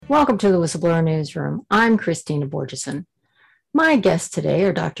Welcome to the Whistleblower Newsroom. I'm Christina Borgeson. My guests today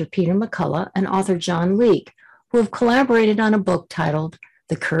are Dr. Peter McCullough and author John Leake, who have collaborated on a book titled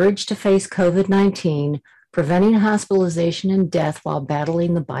The Courage to Face COVID-19, Preventing Hospitalization and Death While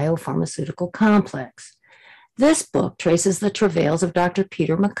Battling the Biopharmaceutical Complex. This book traces the travails of Dr.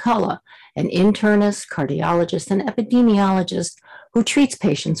 Peter McCullough, an internist, cardiologist, and epidemiologist who treats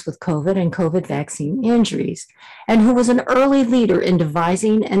patients with COVID and COVID vaccine injuries, and who was an early leader in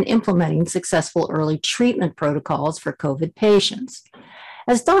devising and implementing successful early treatment protocols for COVID patients.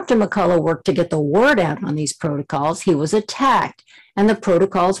 As Dr. McCullough worked to get the word out on these protocols, he was attacked, and the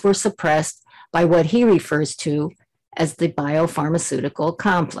protocols were suppressed by what he refers to as the biopharmaceutical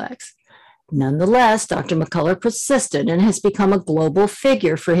complex. Nonetheless, Dr. McCullough persisted and has become a global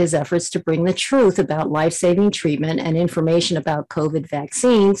figure for his efforts to bring the truth about life-saving treatment and information about COVID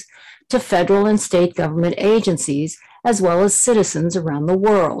vaccines to federal and state government agencies, as well as citizens around the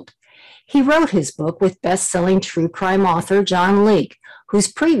world. He wrote his book with best-selling true crime author John Leake,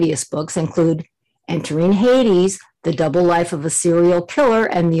 whose previous books include Entering Hades, The Double Life of a Serial Killer,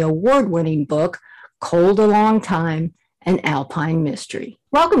 and the award-winning book Cold a Long Time, An Alpine Mystery.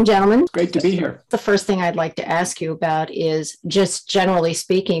 Welcome, gentlemen. Great to be here. The first thing I'd like to ask you about is, just generally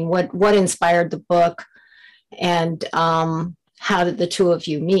speaking, what inspired the book, and how did the two of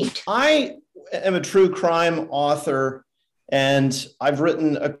you meet? I am a true crime author, and I've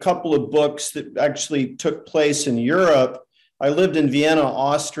written a couple of books that actually took place in Europe. I lived in Vienna,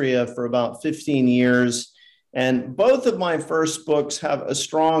 Austria for about 15 years, and both of my first books have a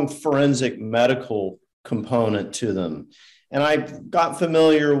strong forensic medical component to them. And I got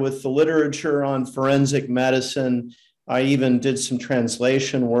familiar with the literature on forensic medicine. I even did some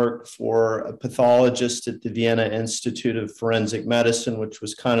translation work for a pathologist at the Vienna Institute of Forensic Medicine, which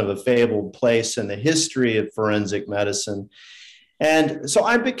was kind of a fabled place in the history of forensic medicine. And so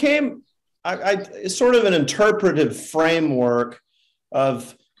I became sort of an interpretive framework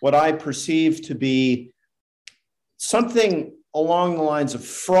of what I perceive to be something along the lines of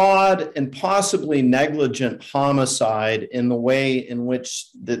fraud and possibly negligent homicide in the way in which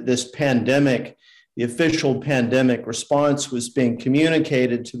this pandemic, the official pandemic response, was being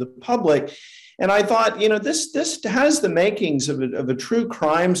communicated to the public. And I thought, this has the makings of a true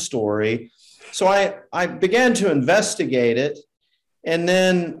crime story. So I began to investigate it. And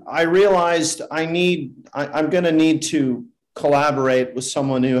then I realized I'm going to need to collaborate with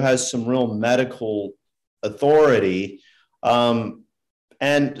someone who has some real medical authority.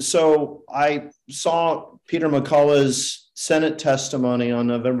 And so I saw Peter McCullough's Senate testimony on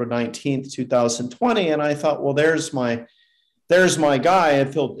November 19th, 2020, and I thought, well, there's my guy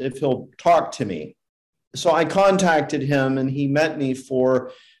if he'll talk to me. So I contacted him, and he met me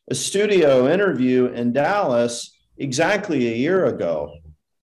for a studio interview in Dallas exactly a year ago.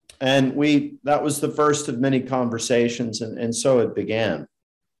 And that was the first of many conversations, and so it began.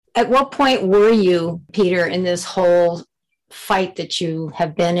 At what point were you, Peter, in this whole fight that you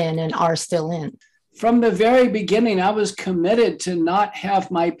have been in and are still in? From the very beginning, I was committed to not have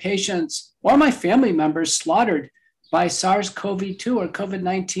my patients or my family members slaughtered by SARS-CoV-2 or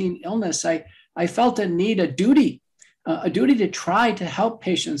COVID-19 illness. I felt a need, a duty to try to help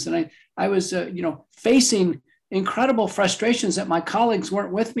patients. And I was, facing incredible frustrations that my colleagues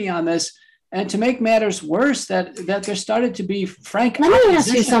weren't with me on this. And to make matters worse, that there started to be frank opposition. Let me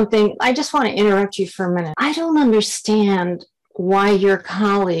ask you something. I just want to interrupt you for a minute. I don't understand why your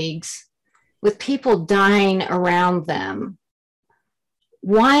colleagues, with people dying around them,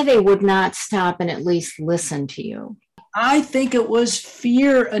 why they would not stop and at least listen to you. I think it was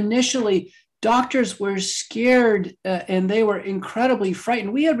fear initially. Doctors were scared and they were incredibly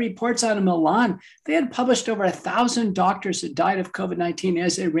frightened. We had reports out of Milan. They had published over 1,000 doctors that died of COVID-19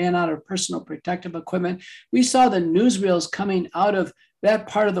 as they ran out of personal protective equipment. We saw the newsreels coming out of that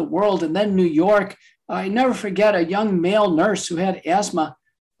part of the world. And then New York, I never forget a young male nurse who had asthma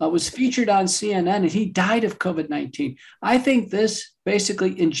was featured on CNN, and he died of COVID-19. I think this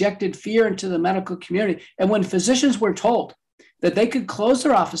basically injected fear into the medical community. And when physicians were told that they could close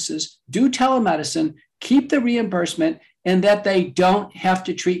their offices, do telemedicine, keep the reimbursement, and that they don't have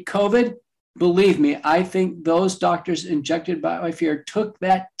to treat COVID, believe me, I think those doctors injected by fear took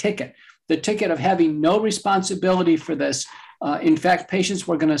that ticket, the ticket of having no responsibility for this. In fact, patients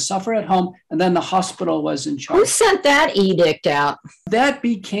were going to suffer at home, and then the hospital was in charge. Who sent that edict out? That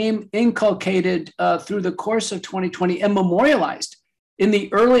became inculcated through the course of 2020 and memorialized in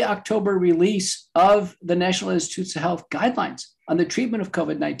the early October release of the National Institutes of Health guidelines on the treatment of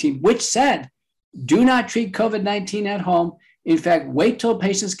COVID-19, which said, do not treat COVID-19 at home. In fact, wait till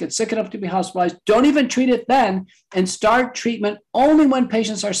patients get sick enough to be hospitalized. Don't even treat it then, and start treatment only when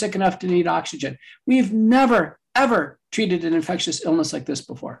patients are sick enough to need oxygen. We've never, ever treated an infectious illness like this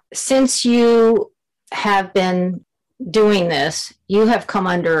before. Since you have been doing this, you have come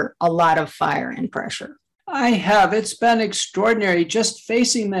under a lot of fire and pressure. I have. It's been extraordinary just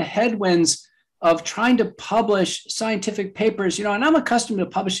facing the headwinds of trying to publish scientific papers, and I'm accustomed to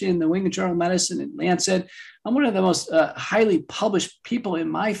publishing in the New England Journal of Medicine and Lancet. I'm one of the most highly published people in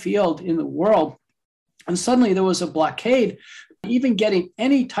my field in the world. And suddenly there was a blockade, even getting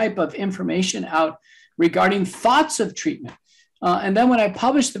any type of information out regarding thoughts of treatment. And then when I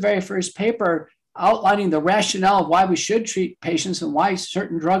published the very first paper outlining the rationale of why we should treat patients and why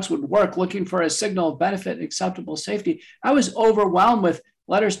certain drugs would work, looking for a signal of benefit and acceptable safety, I was overwhelmed with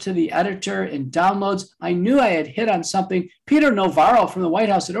letters to the editor and downloads. I knew I had hit on something. Peter Navarro from the White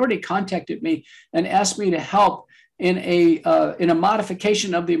House had already contacted me and asked me to help in a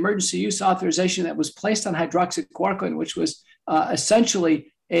modification of the emergency use authorization that was placed on hydroxychloroquine, which was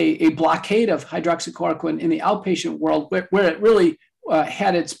essentially a blockade of hydroxychloroquine in the outpatient world, where it really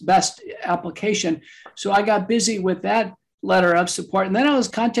had its best application. So I got busy with that letter of support. And then I was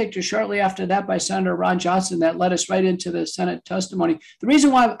contacted shortly after that by Senator Ron Johnson. That led us right into the Senate testimony. The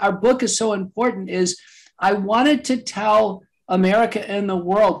reason why our book is so important is I wanted to tell America and the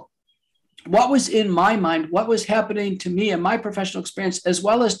world what was in my mind, what was happening to me and my professional experience, as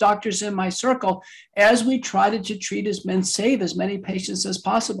well as doctors in my circle, as we tried to treat and save as many patients as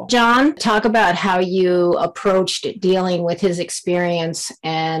possible. John, talk about how you approached dealing with his experience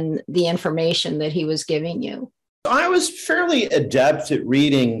and the information that he was giving you. I was fairly adept at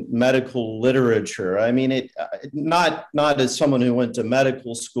reading medical literature. I mean, not as someone who went to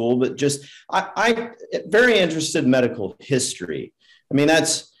medical school, but just I very interested in medical history. I mean,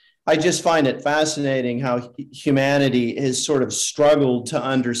 I just find it fascinating how humanity has sort of struggled to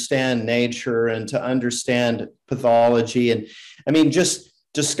understand nature and to understand pathology. And I mean, just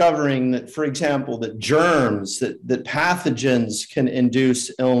discovering that, for example, that germs, that pathogens can induce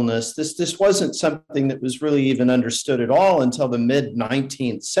illness. This wasn't something that was really even understood at all until the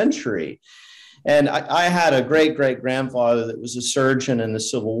mid-19th century. And I had a great-great-grandfather that was a surgeon in the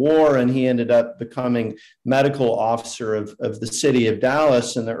Civil War, and he ended up becoming medical officer of the city of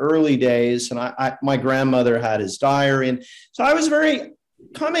Dallas in the early days. And my grandmother had his diary. And so I was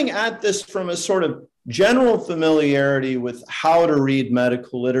coming at this from a sort of general familiarity with how to read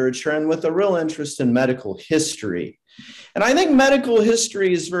medical literature and with a real interest in medical history. And I think medical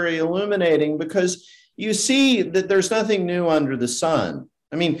history is very illuminating because you see that there's nothing new under the sun.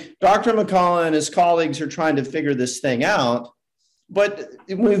 I mean, Dr. McCullough and his colleagues are trying to figure this thing out, but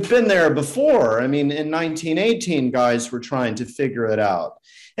we've been there before. I mean, in 1918, guys were trying to figure it out.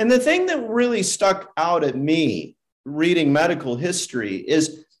 And the thing that really stuck out at me reading medical history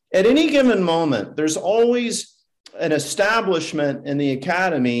is at any given moment, there's always an establishment in the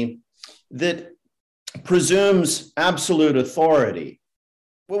academy that presumes absolute authority,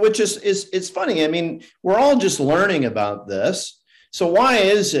 which is funny. I mean, we're all just learning about this. So why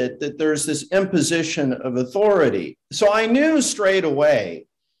is it that there's this imposition of authority? So I knew straight away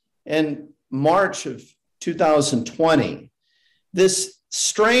in March of 2020, this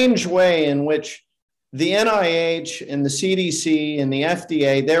strange way in which the NIH and the CDC and the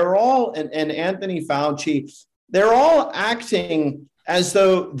FDA, they're all, and Anthony Fauci, they're all acting as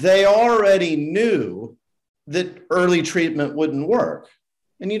though they already knew that early treatment wouldn't work.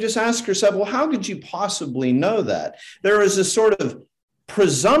 And you just ask yourself, well, how could you possibly know that? There is a sort of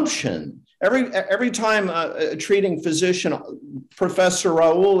presumption. Every time a treating physician, Professor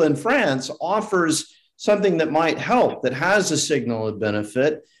Raoul in France, offers something that might help, that has a signal of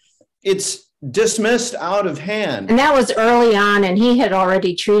benefit, it's dismissed out of hand. And that was early on, and he had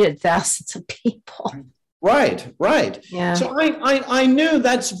already treated thousands of people. Right. Yeah. So I knew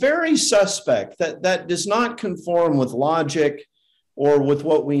that's very suspect. That does not conform with logic or with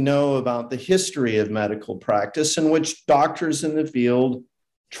what we know about the history of medical practice, in which doctors in the field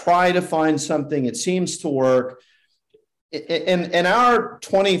try to find something that seems to work. In our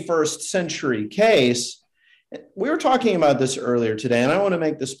 21st century case, we were talking about this earlier today, and I want to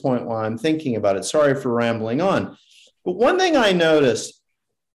make this point while I'm thinking about it. Sorry for rambling on. But one thing I noticed,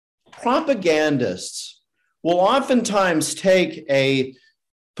 propagandists will oftentimes take a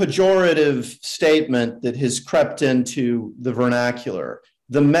pejorative statement that has crept into the vernacular,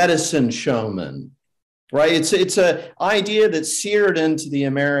 the medicine showman, right? It's an idea that's seared into the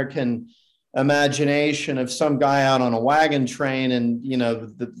American imagination of some guy out on a wagon train in,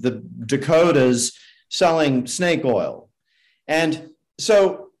 the Dakotas selling snake oil. And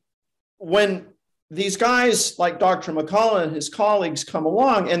so when these guys like Dr. McCullough and his colleagues come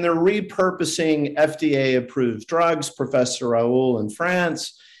along and they're repurposing FDA-approved drugs, Professor Raoul in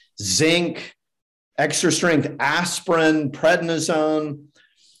France, zinc, extra strength aspirin, prednisone,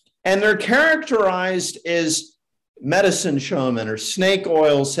 and they're characterized as medicine showmen or snake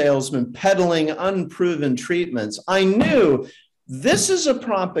oil salesmen peddling unproven treatments. I knew this is a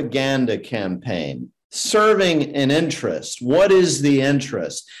propaganda campaign serving an interest. What is the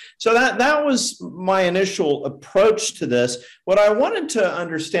interest? So that was my initial approach to this. What I wanted to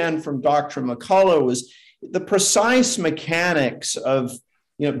understand from Dr. McCullough was the precise mechanics of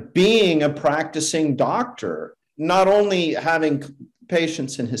being a practicing doctor, not only having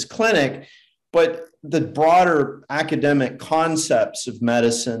patients in his clinic, but the broader academic concepts of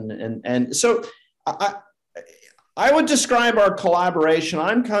medicine. And so I would describe our collaboration.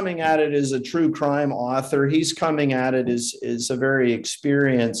 I'm coming at it as a true crime author. He's coming at it as a very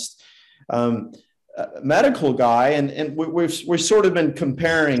experienced medical guy. And we've sort of been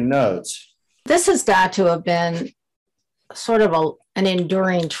comparing notes. This has got to have been sort of an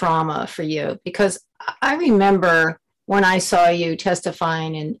enduring trauma for you, because I remember when I saw you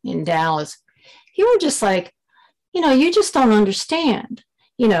testifying in Dallas, you were just like, you just don't understand.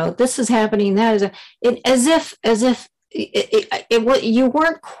 This is happening, that is, as if you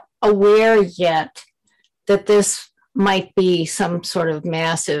weren't aware yet that this might be some sort of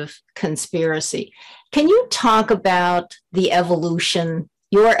massive conspiracy. Can you talk about the evolution,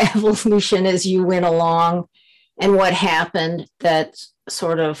 your evolution as you went along, and what happened that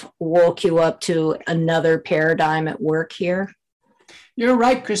sort of woke you up to another paradigm at work here? You're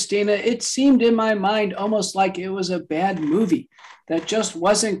right, Christina. It seemed in my mind almost like it was a bad movie that just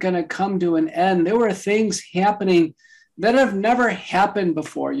wasn't going to come to an end. There were things happening that have never happened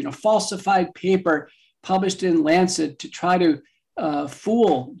before. Falsified paper published in Lancet to try to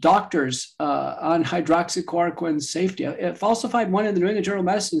fool doctors on hydroxychloroquine safety. It falsified one in the New England Journal of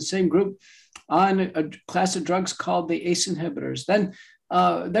Medicine, same group, on a class of drugs called the ACE inhibitors.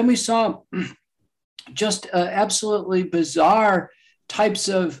 Then we saw just absolutely bizarre types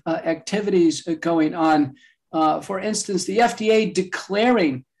of activities going on. For instance, the FDA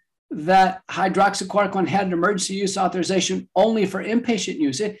declaring that hydroxychloroquine had an emergency use authorization only for inpatient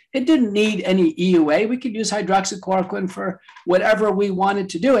use. It didn't need any EUA. We could use hydroxychloroquine for whatever we wanted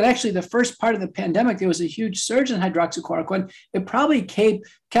to do. And actually, the first part of the pandemic, there was a huge surge in hydroxychloroquine. It probably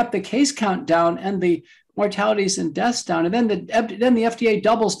kept the case count down and the mortalities and deaths down. And then the FDA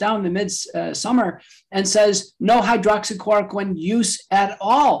doubles down in the mid-summer and says no hydroxychloroquine use at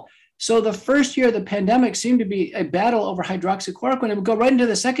all. So the first year of the pandemic seemed to be a battle over hydroxychloroquine. And we go right into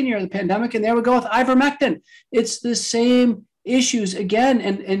the second year of the pandemic, and there we go with ivermectin. It's the same issues again,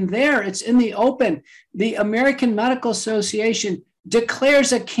 and there it's in the open. The American Medical Association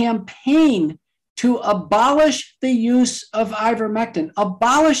declares a campaign to abolish the use of ivermectin,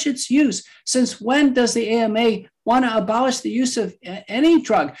 abolish its use. Since when does the AMA want to abolish the use of any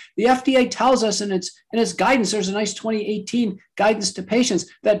drug? The FDA tells us in its guidance, there's a nice 2018 guidance to patients,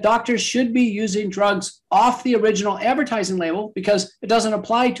 that doctors should be using drugs off the original advertising label because it doesn't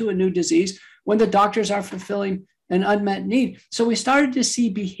apply to a new disease when the doctors are fulfilling an unmet need. So we started to see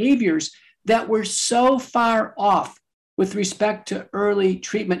behaviors that were so far off with respect to early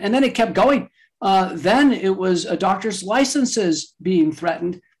treatment. And then it kept going. Then it was doctors' licenses being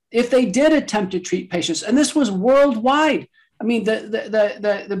threatened if they did attempt to treat patients. And this was worldwide. I mean,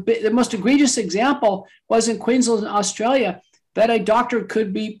 the most egregious example was in Queensland, Australia, that a doctor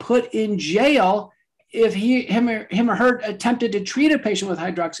could be put in jail if him or her attempted to treat a patient with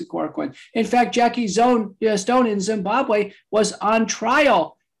hydroxychloroquine. In fact, Jackie Stone in Zimbabwe was on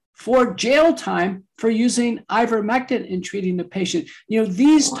trial for jail time for using ivermectin in treating the patient.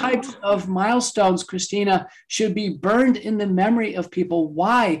 These types of milestones, Christina, should be burned in the memory of people.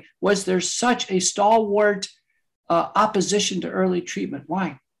 Why was there such a stalwart opposition to early treatment?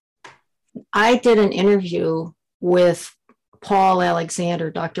 Why? I did an interview with Paul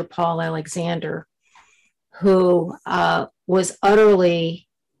Alexander, Dr. Paul Alexander, who was utterly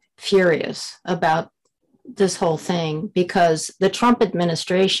furious about this whole thing because the Trump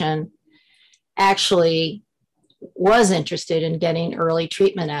administration actually was interested in getting early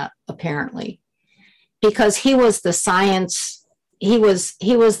treatment out, apparently, because he was the science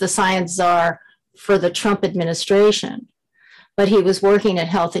czar for the Trump administration, but he was working at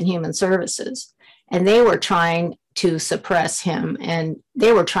Health and Human Services, and they were trying to suppress him and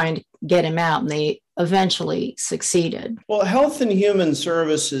they were trying to get him out, and they eventually succeeded. Well, Health and Human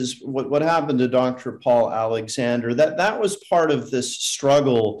Services, what happened to Dr. Paul Alexander, that was part of this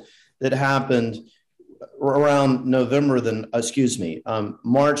struggle that happened around March the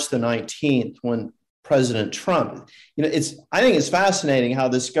 19th, when President Trump. I think it's fascinating how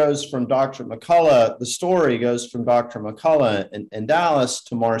this goes from Dr. McCullough, the story goes from Dr. McCullough in Dallas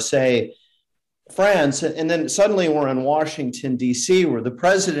to Marseille, France, and then suddenly we're in Washington, D.C., where the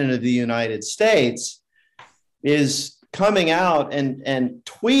President of the United States is coming out and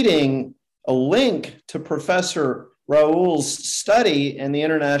tweeting a link to Professor Raoul's study in the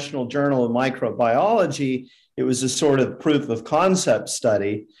International Journal of Microbiology. It was a sort of proof of concept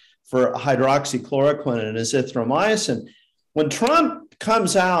study for hydroxychloroquine and azithromycin. When Trump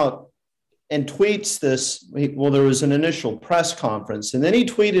comes out and tweets this, there was an initial press conference, and then he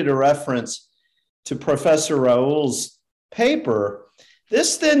tweeted a reference to Professor Raoul's paper.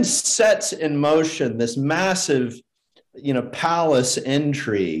 This then sets in motion this massive, palace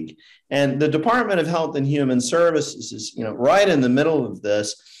intrigue. And the Department of Health and Human Services is, right in the middle of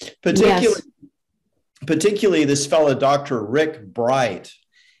this, particularly this fellow, Dr. Rick Bright.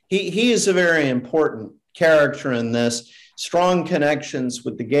 He is a very important character in this. Strong connections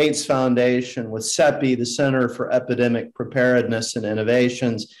with the Gates Foundation, with CEPI, the Center for Epidemic Preparedness and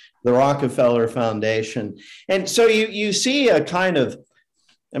Innovations, the Rockefeller Foundation. And so you see a kind of,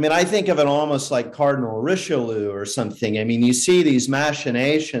 I think of it almost like Cardinal Richelieu or something. You see these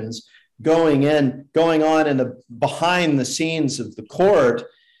machinations going on in the behind the scenes of the court,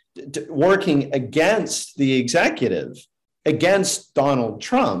 working against the executive, against Donald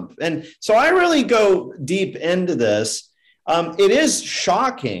Trump. And so I really go deep into this. It is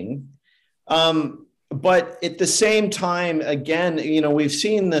shocking, but at the same time, again, we've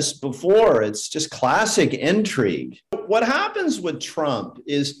seen this before. It's just classic intrigue. What happens with Trump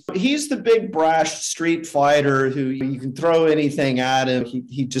is he's the big brash street fighter who you can throw anything at him.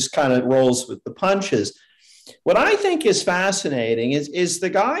 He just kind of rolls with the punches. What I think is fascinating is the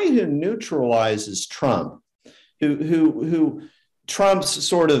guy who neutralizes Trump, who Trump's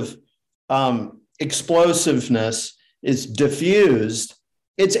sort of explosiveness is diffused.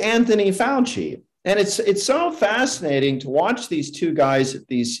 It's Anthony Fauci. And it's so fascinating to watch these two guys at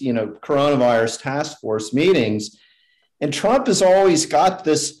these, coronavirus task force meetings. And Trump has always got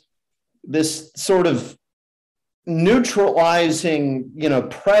this sort of neutralizing,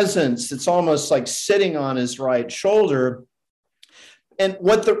 presence that's almost like sitting on his right shoulder. And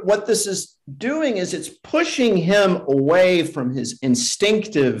what this is doing is it's pushing him away from his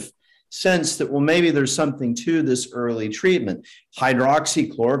instinctive sense that, well, maybe there's something to this early treatment.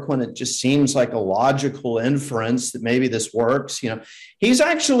 Hydroxychloroquine, it just seems like a logical inference that maybe this works. He's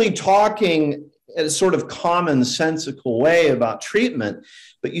actually talking in a sort of commonsensical way about treatment.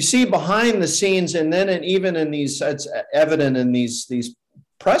 But you see behind the scenes, and then even in these, it's evident in these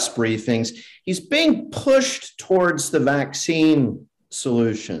press briefings, he's being pushed towards the vaccine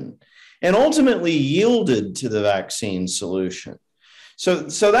solution and ultimately yielded to the vaccine solution. So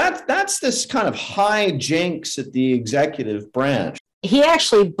that's this kind of high jinks at the executive branch. He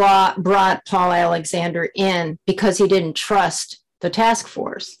actually brought Paul Alexander in because he didn't trust the task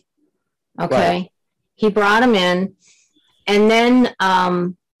force. Okay. Right. He brought him in, and then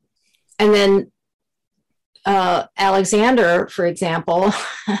Alexander, for example,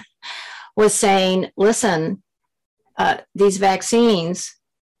 was saying, listen, these vaccines,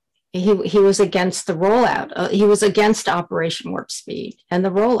 he was against the rollout. He was against Operation Warp Speed and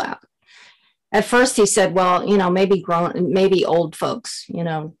the rollout. At first he said, well, maybe old folks,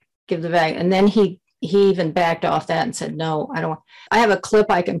 give the vaccine. And then he even backed off that and said, no, I don't. I have a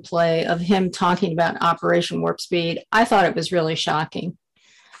clip I can play of him talking about Operation Warp Speed. I thought it was really shocking.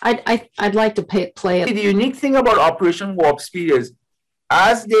 I'd like to play it. The unique thing about Operation Warp Speed is,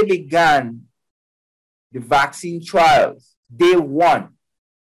 as they began the vaccine trials, day one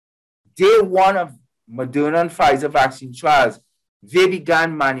of Moderna and Pfizer vaccine trials, they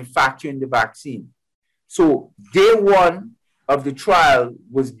began manufacturing the vaccine. So day one of the trial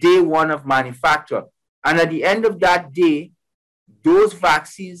was day one of manufacture. And at the end of that day, those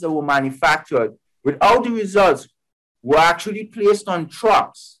vaccines that were manufactured without the results were actually placed on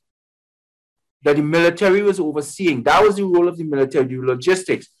trucks that the military was overseeing. That was the role of the military, the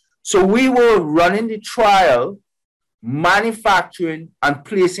logistics. So we were running the trial, manufacturing and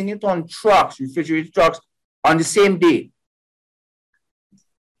placing it on trucks, refrigerated trucks, on the same day.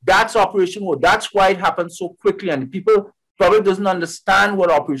 That's Operation Warp. That's why it happened so quickly. And people probably doesn't understand what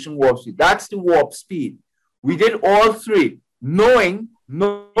Operation Warp Speed. That's the warp speed. We did all three, knowing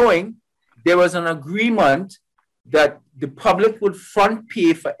there was an agreement that the public would front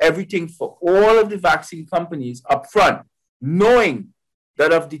pay for everything for all of the vaccine companies up front, knowing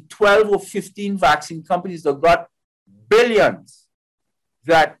that of the 12 or 15 vaccine companies that got billions,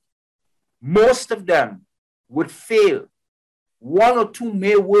 that most of them would fail. One or two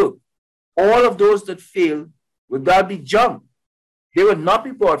may work. all of those that failed would all be junk. They would not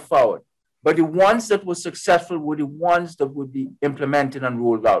be brought forward. But the ones that were successful were the ones that would be implemented and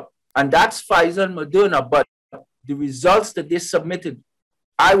rolled out. And that's Pfizer and Moderna. But the results that they submitted,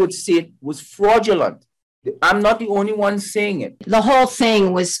 I would say, was fraudulent. I'm not the only one saying it. The whole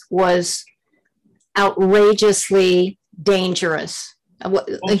thing was outrageously dangerous.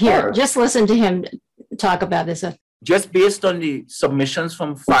 Here, just listen to him talk about this. Just based on the submissions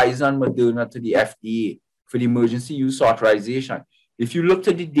from Pfizer and Moderna to the FDA for the emergency use authorization, if you looked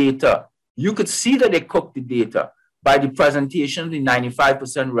at the data, you could see that they cooked the data by the presentation of the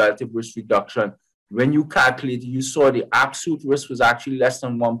 95% relative risk reduction. When you calculated, you saw the absolute risk was actually less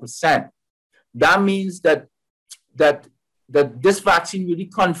than 1%. That means that this vaccine really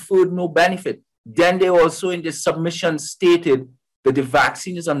conferred no benefit. Then they also in the submission stated that the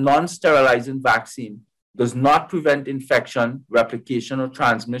vaccine is a non-sterilizing vaccine, does not prevent infection, replication, or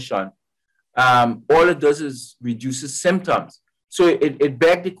transmission. All it does is reduces symptoms. So it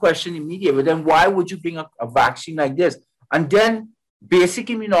begged the question immediately, then why would you bring a vaccine like this? And then basic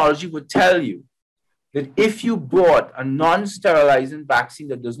immunology would tell you that if you brought a non-sterilizing vaccine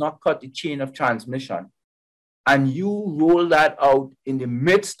that does not cut the chain of transmission, and you roll that out in the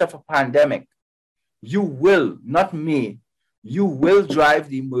midst of a pandemic, you will, not may, you will drive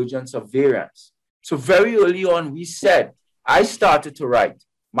the emergence of variants. So very early on, we said, I started to write.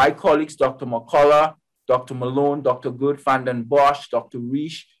 My colleagues, Dr. McCullough, Dr. Malone, Dr. Gert van den Bosch, Dr.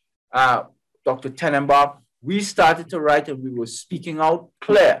 Reich, Dr. Tenenbaum, we started to write and we were speaking out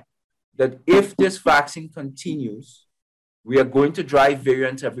clear that if this vaccine continues, we are going to drive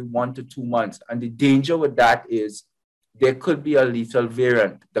variants every 1 to 2 months. And the danger with that is there could be a lethal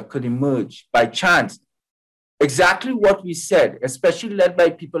variant that could emerge by chance. Exactly what we said, especially led by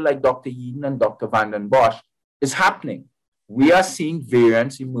people like Dr. Eden and Dr. van den Bosch, is happening. We are seeing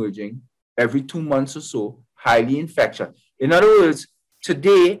variants emerging every 2 months or so, highly infectious. In other words,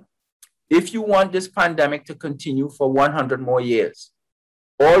 today, if you want this pandemic to continue for 100 more years,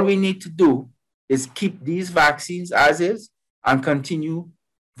 all we need to do is keep these vaccines as is and continue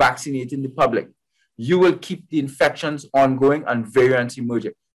vaccinating the public. You will keep the infections ongoing and variants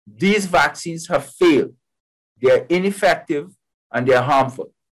emerging. These vaccines have failed. They're ineffective and they're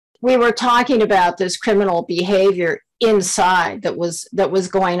harmful. We were talking about this criminal behavior inside that was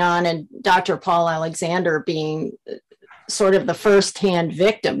going on, and Dr. Paul Alexander being sort of the first-hand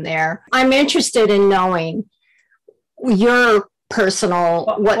victim there. I'm interested in knowing your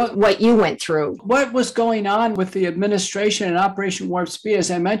personal, what you went through. What was going on with the administration and Operation Warp Speed?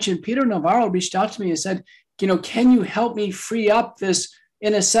 As I mentioned, Peter Navarro reached out to me and said, can you help me free up this,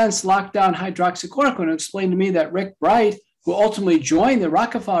 in a sense, lockdown hydroxychloroquine? And explained to me that Rick Bright, who ultimately joined the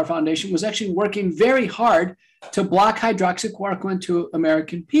Rockefeller Foundation, was actually working very hard to block hydroxychloroquine to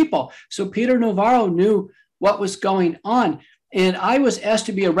American people. So Peter Navarro knew what was going on. And I was asked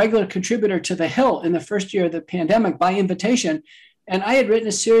to be a regular contributor to The Hill in the first year of the pandemic by invitation. And I had written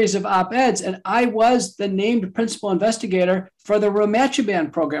a series of op-eds, and I was the named principal investigator for the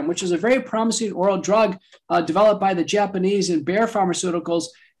Romatroban program, which is a very promising oral drug developed by the Japanese and BIOPHARMACEUTICALs.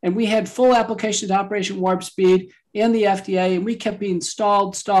 And we had full application to Operation Warp Speed and the FDA, and we kept being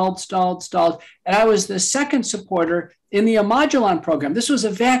stalled. And I was the second supporter in the Amodulon program. This was a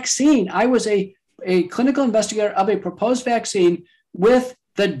vaccine. I was a clinical investigator of a proposed vaccine with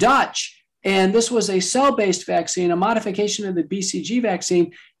the Dutch. And this was a cell-based vaccine, a modification of the BCG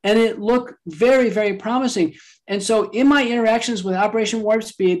vaccine, and it looked very, very promising. And so in my interactions with Operation Warp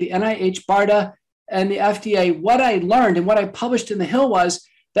Speed, the NIH, BARDA, and the FDA, what I learned and what I published in The Hill was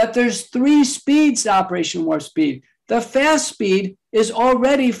that there's 3 speeds to Operation Warp Speed. The fast speed is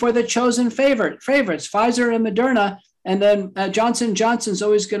already for the chosen favorites, Pfizer and Moderna, and then Johnson & Johnson's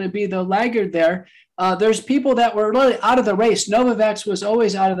always going to be the laggard there. There's people that were really out of the race. Novavax was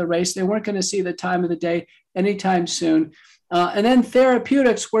always out of the race. They weren't going to see the time of the day anytime soon. And then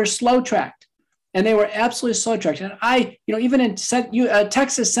therapeutics were slow-tracked, and they were absolutely slow-tracked. And I, even in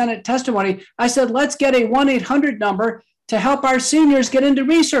Texas Senate testimony, I said, let's get a 1-800 number to help our seniors get into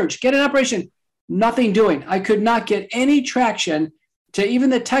research, get an operation. Nothing doing. I could not get any traction to even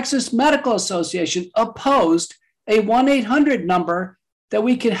the Texas Medical Association opposed a 1-800 number that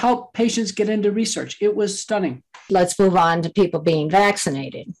we could help patients get into research. It was stunning. Let's move on to people being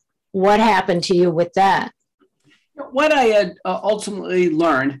vaccinated. What happened to you with that? What I had ultimately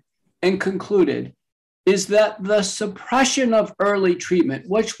learned and concluded is that the suppression of early treatment,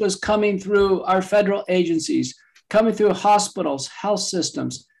 which was coming through our federal agencies, coming through hospitals, health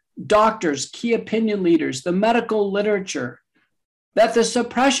systems, doctors, key opinion leaders, the medical literature, that the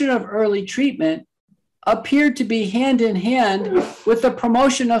suppression of early treatment appeared to be hand in hand with the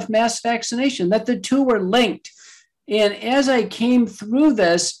promotion of mass vaccination, that the two were linked. And as I came through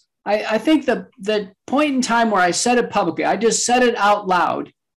this, I think the point in time where I said it publicly, I just said it out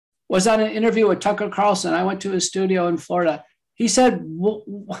loud, was on an interview with Tucker Carlson. I went to his studio in Florida. He said,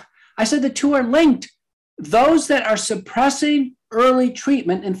 I said the two are linked. Those that are suppressing early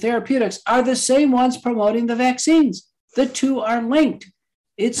treatment and therapeutics are the same ones promoting the vaccines. The two are linked.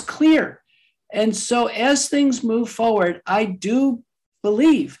 It's clear. And so as things move forward, I do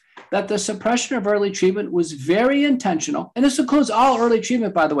believe that the suppression of early treatment was very intentional. And this includes all early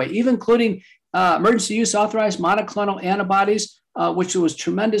treatment, by the way, even including emergency use authorized monoclonal antibodies, which was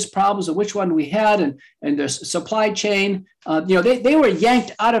tremendous problems of which one we had, and the supply chain. They were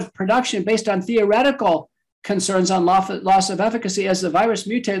yanked out of production based on theoretical concerns on loss of efficacy. As the virus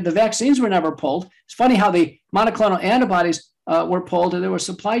mutated, the vaccines were never pulled. It's funny how the monoclonal antibodies were pulled, and there were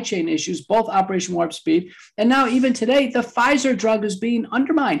supply chain issues, both Operation Warp Speed. And now, even today, the Pfizer drug is being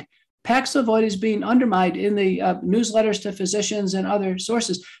undermined. Paxlovid is being undermined in the newsletters to physicians and other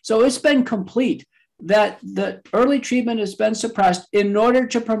sources. So it's been complete that the early treatment has been suppressed in order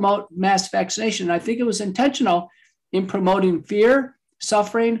to promote mass vaccination. And I think it was intentional in promoting fear,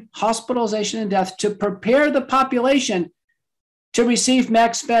 suffering, hospitalization, and death to prepare the population to receive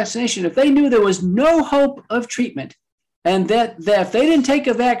mass vaccination. If they knew there was no hope of treatment, and that if they didn't take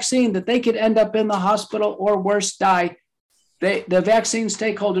a vaccine, that they could end up in the hospital or worse, die, the vaccine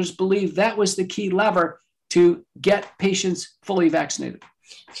stakeholders believe that was the key lever to get patients fully vaccinated.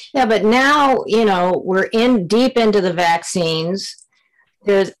 Yeah, but now, we're deep into the vaccines.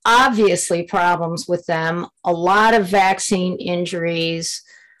 There's obviously problems with them, a lot of vaccine injuries,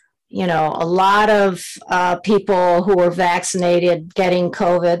 a lot of people who were vaccinated getting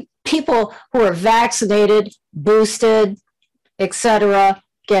COVID, people who are vaccinated, boosted, etc.,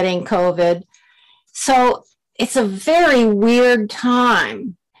 getting COVID. So it's a very weird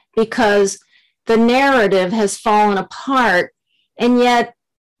time because the narrative has fallen apart, and yet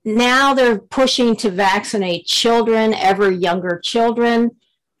now they're pushing to vaccinate children, ever younger children.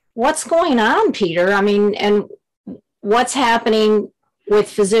 What's going on, Peter? I mean, and what's happening with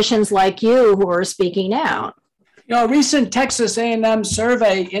physicians like you who are speaking out? A recent Texas A&M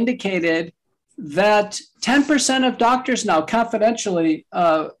survey indicated that 10% of doctors now, confidentially,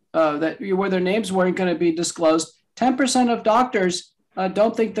 where their names weren't going to be disclosed, 10% of doctors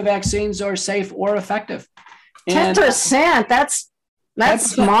don't think the vaccines are safe or effective. 10%, that's 10%,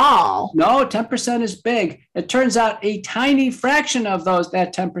 small. No, 10% is big. It turns out a tiny fraction of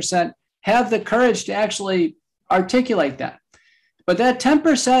that 10% have the courage to actually articulate that. But that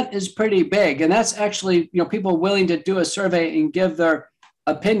 10% is pretty big. And that's actually, people willing to do a survey and give their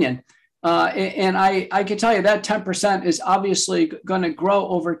opinion. And I can tell you that 10% is obviously going to grow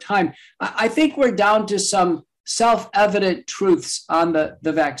over time. I think we're down to some self-evident truths on the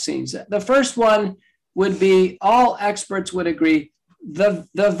vaccines. The first one would be all experts would agree the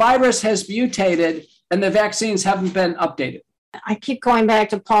virus has mutated and the vaccines haven't been updated. I keep going back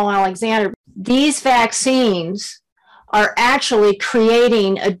to Paul Alexander. These vaccines are actually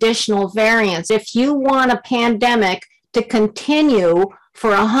creating additional variants. If you want a pandemic to continue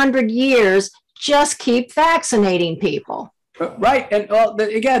for 100 years, just keep vaccinating people. Right. And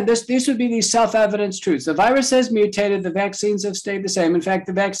again, these would be these self-evident truths. The virus has mutated. The vaccines have stayed the same. In fact,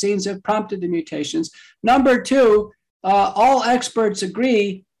 the vaccines have prompted the mutations. Number two, all experts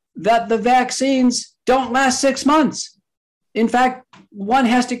agree that the vaccines don't last 6 months. In fact, one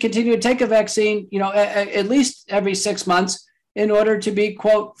has to continue to take a vaccine, at least every 6 months in order to be,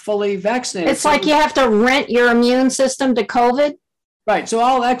 quote, fully vaccinated. It's like you have to rent your immune system to COVID. Right. So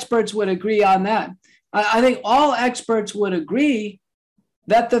all experts would agree on that. I think all experts would agree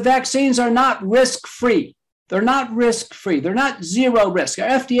that the vaccines are not risk-free. They're not risk-free. They're not zero risk. Our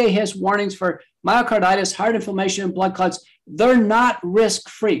FDA has warnings for myocarditis, heart inflammation, and blood clots. They're not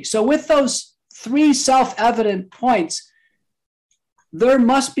risk-free. So with those three self-evident points, there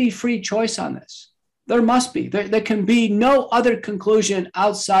must be free choice on this. There must be. There can be no other conclusion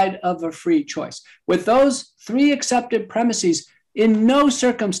outside of a free choice. With those three accepted premises, in no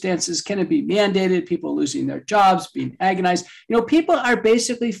circumstances can it be mandated, people losing their jobs, being agonized. People are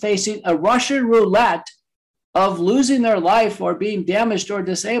basically facing a Russian roulette of losing their life or being damaged or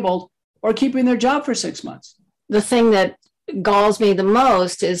disabled or keeping their job for 6 months. The thing that galls me the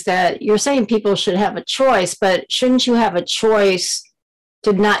most is that you're saying people should have a choice, but shouldn't you have a choice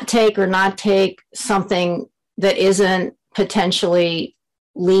to not take something that isn't potentially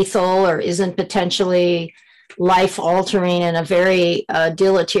lethal or isn't potentially life-altering in a very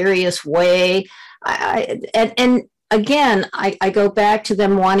deleterious way? And again, I go back to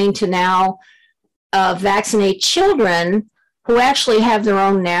them wanting to now vaccinate children who actually have their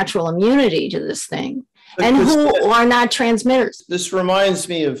own natural immunity to this thing and who are not transmitters. This reminds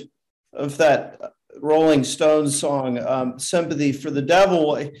me of that Rolling Stones song, Sympathy for the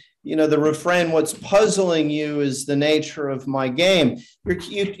Devil. You know, the refrain, what's puzzling you is the nature of my game.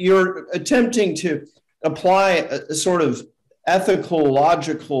 You're attempting to apply a sort of ethical,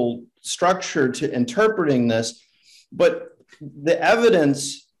 logical structure to interpreting this, but the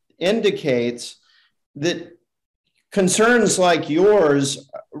evidence indicates that concerns like yours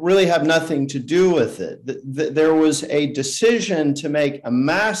really have nothing to do with it. There was a decision to make a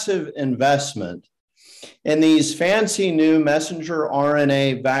massive investment in these fancy new messenger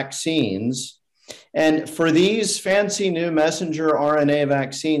RNA vaccines, and for these fancy new messenger RNA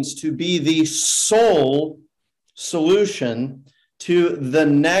vaccines to be the sole solution to the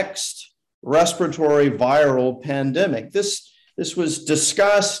next respiratory viral pandemic. This was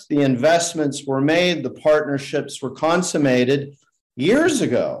discussed, the investments were made, the partnerships were consummated years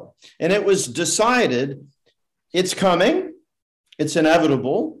ago, and it was decided it's coming, it's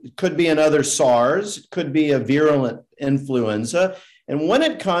inevitable, it could be another SARS, it could be a virulent influenza, and when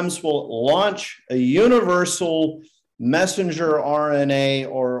it comes, we'll launch a universal messenger RNA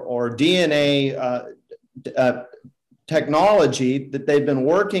or DNA technology that they've been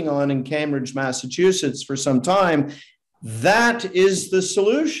working on in Cambridge, Massachusetts for some time. That is the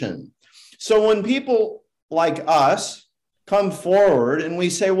solution. So when people like us come forward and we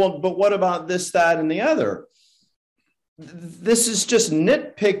say, well, but what about this, that, and the other? This is just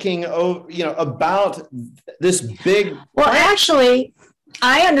nitpicking, about this big. Well, actually,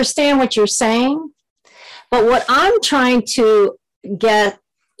 I understand what you're saying, but what I'm trying to get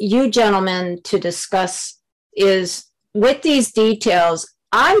you gentlemen to discuss is, with these details,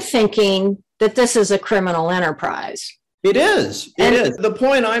 I'm thinking that this is a criminal enterprise. It is. It is. The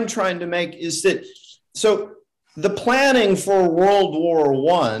point I'm trying to make is that, so the planning for World War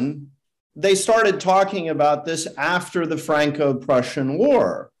I, they started talking about this after the Franco-Prussian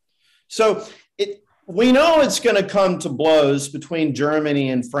War. So we know it's going to come to blows between Germany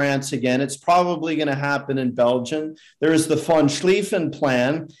and France again. It's probably going to happen in Belgium. There's the von Schlieffen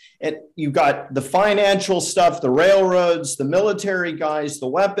plan. You've got the financial stuff, the railroads, the military guys, the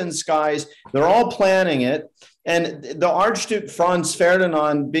weapons guys. They're all planning it. And the Archduke Franz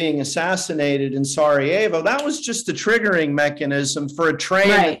Ferdinand being assassinated in Sarajevo, that was just a triggering mechanism for a train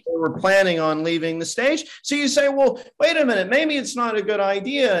that they were planning on leaving the stage. So you say, well, wait a minute, maybe it's not a good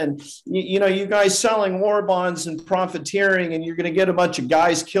idea. And, you guys selling war bonds and profiteering, and you're going to get a bunch of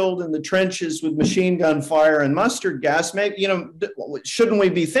guys killed in the trenches with machine gun fire and mustard gas. Maybe, shouldn't we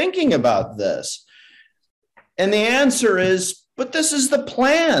be thinking about this? And the answer is, but this is the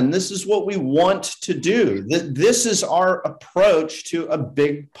plan. This is what we want to do. This is our approach to a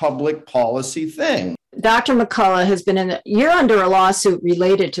big public policy thing. Dr. McCullough has been you're under a lawsuit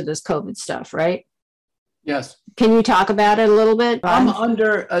related to this COVID stuff, right? Yes. Can you talk about it a little bit? I'm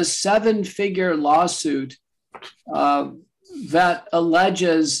under a 7-figure lawsuit that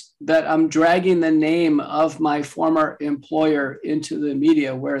alleges that I'm dragging the name of my former employer into the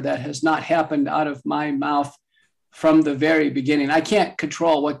media, where that has not happened out of my mouth from the very beginning. I can't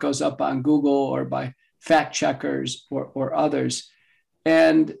control what goes up on Google or by fact checkers or others.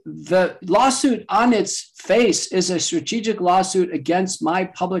 And the lawsuit on its face is a strategic lawsuit against my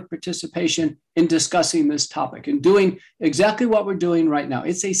public participation in discussing this topic and doing exactly what we're doing right now.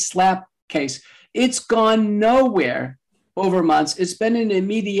 It's a slap case. It's gone nowhere over months. It's been in a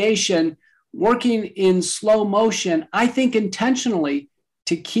mediation working in slow motion, I think intentionally,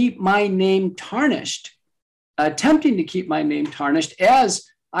 to keep my name tarnished. Attempting to keep my name tarnished as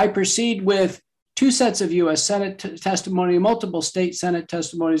I proceed with 2 sets of U.S. Senate testimony, multiple state Senate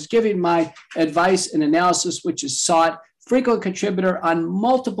testimonies, giving my advice and analysis, which is sought, frequent contributor on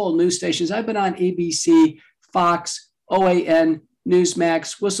multiple news stations. I've been on ABC, Fox, OAN,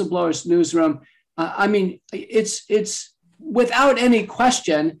 Newsmax, Whistleblowers Newsroom. It's without any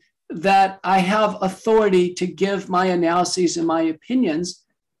question that I have authority to give my analyses and my opinions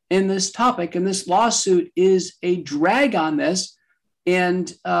in this topic, and this lawsuit is a drag on this,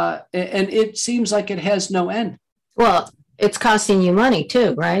 and it seems like it has no end. Well, it's costing you money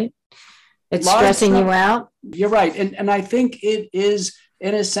too, right? It's stressing you out. You're right, and I think it is,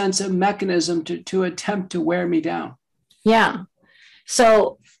 in a sense, a mechanism to attempt to wear me down. Yeah.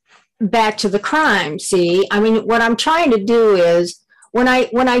 So back to the crime. See, I mean, what I'm trying to do is when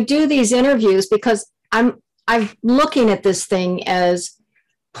I do these interviews, because I'm looking at this thing as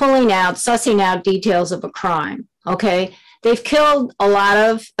sussing out details of a crime. Okay. They've killed a lot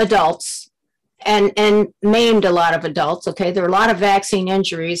of adults and maimed a lot of adults. Okay, there are a lot of vaccine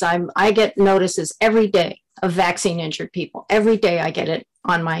injuries. I get notices every day of vaccine injured people. Every day I get it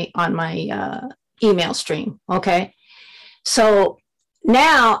on my email stream. Okay, so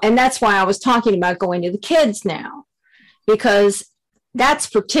now, and that's why I was talking about going to the kids now, because they're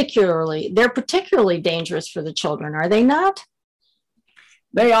particularly dangerous for the children, are they not?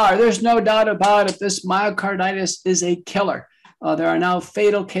 They are. There's no doubt about it. This myocarditis is a killer. There are now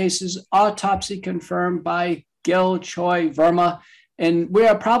fatal cases, autopsy confirmed by Gill, Choi, Verma, and we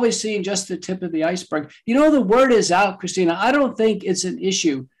are probably seeing just the tip of the iceberg. You know, the word is out, Christina. I don't think it's an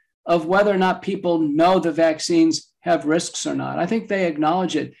issue of whether or not people know the vaccines have risks or not. I think they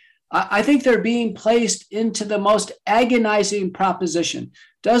acknowledge it. I think they're being placed into the most agonizing proposition.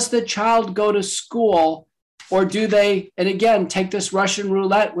 Does the child go to school, or do they, and again, take this Russian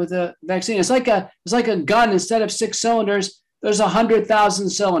roulette with a vaccine? It's like a gun. Instead of 6 cylinders, there's 100,000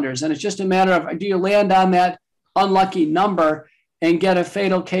 cylinders. And it's just a matter of, do you land on that unlucky number and get a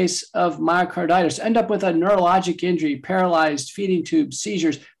fatal case of myocarditis, end up with a neurologic injury, paralyzed, feeding tube,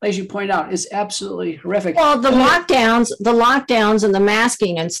 seizures? As you point out, it's absolutely horrific. Well, the lockdowns and the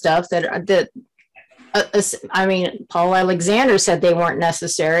masking and stuff I mean, Paul Alexander said they weren't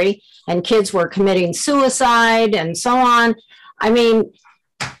necessary, and kids were committing suicide and so on. I mean,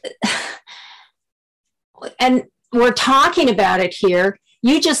 and we're talking about it here.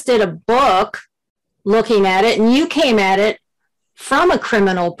 You just did a book looking at it, and you came at it from a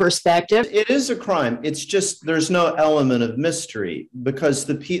criminal perspective. It is a crime. It's just there's no element of mystery, because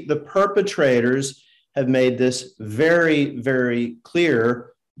the perpetrators have made this very, very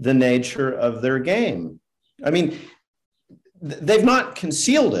clear, the nature of their game. I mean, they've not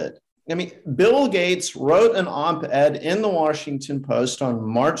concealed it. I mean, Bill Gates wrote an op-ed in the Washington Post on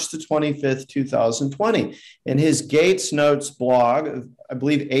March the 25th, 2020. In his Gates Notes blog, I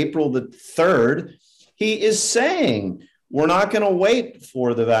believe April the 3rd, he is saying, we're not going to wait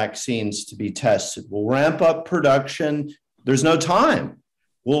for the vaccines to be tested. We'll ramp up production. There's no time.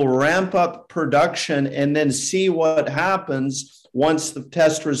 We'll ramp up production and then see what happens once the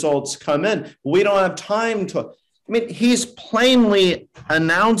test results come in. We don't have time to. I mean, he's plainly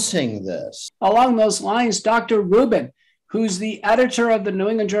announcing this. Along those lines, Dr. Rubin, who's the editor of the New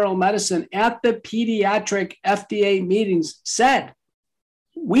England Journal of Medicine at the pediatric FDA meetings, said,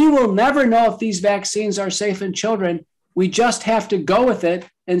 we will never know if these vaccines are safe in children. We just have to go with it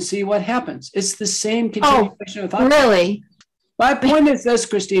and see what happens. It's the same continuation of thought. Really? My point is this,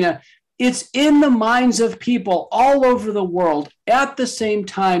 Christina. It's in the minds of people all over the world at the same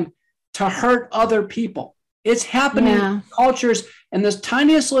time to hurt other people. It's happening in cultures and the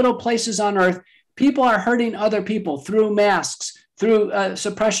tiniest little places on earth. People are hurting other people through masks, through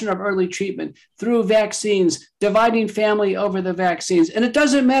suppression of early treatment, through vaccines, dividing family over the vaccines. And it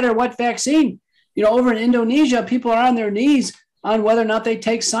doesn't matter what vaccine. You know, over in Indonesia, people are on their knees on whether or not they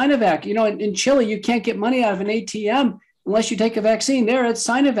take Sinovac. You know, in Chile, you can't get money out of an ATM unless you take a vaccine. There, it's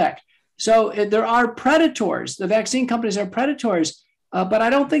Sinovac. So there are predators. The vaccine companies are predators, but I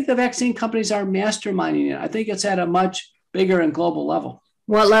don't think the vaccine companies are masterminding it. I think it's at a much bigger and global level.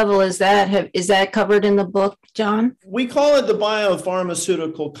 What level is that? Is that covered in the book, John? We call it the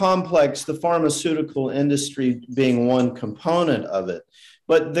biopharmaceutical complex, the pharmaceutical industry being one component of it.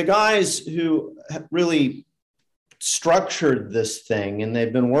 But the guys who really structured this thing, and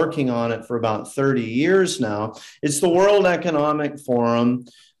they've been working on it for about 30 years now, it's the World Economic Forum,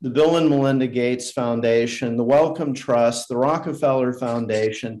 the Bill and Melinda Gates Foundation, the Wellcome Trust, the Rockefeller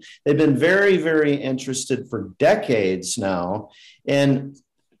Foundation. They've been very, very interested for decades now in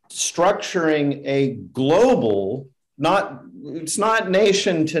structuring a global, it's not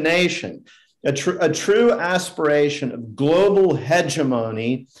nation to nation, a true aspiration of global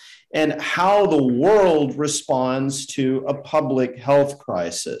hegemony and how the world responds to a public health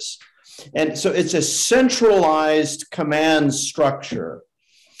crisis. And so it's a centralized command structure.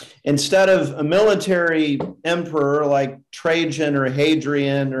 Instead of a military emperor like Trajan or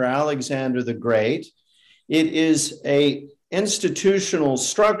Hadrian or Alexander the Great, it is an institutional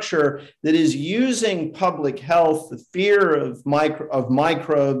structure that is using public health, the fear of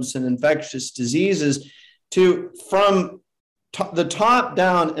microbes and infectious diseases, to, from the top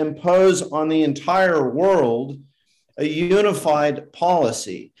down, impose on the entire world a unified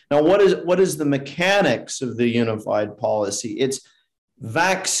policy. Now, what is the mechanics of the unified policy? It's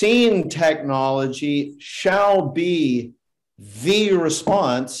vaccine technology shall be the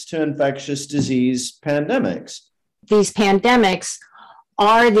response to infectious disease pandemics. These pandemics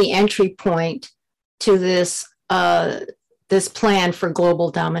are the entry point to this plan for global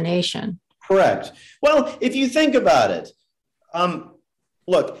domination. Correct. Well, if you think about it,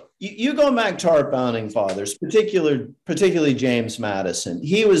 look, you go back to our founding fathers, particularly James Madison.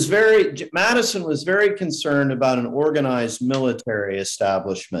 Madison was very concerned about an organized military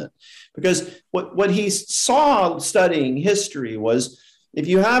establishment, because what he saw studying history was, if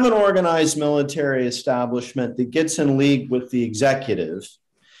you have an organized military establishment that gets in league with the executive,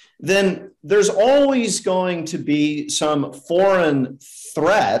 then there's always going to be some foreign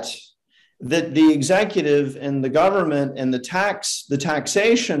threat that the executive and the government and the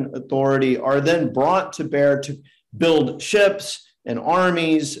taxation authority are then brought to bear to build ships and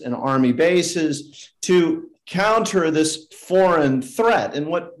armies and army bases to counter this foreign threat. And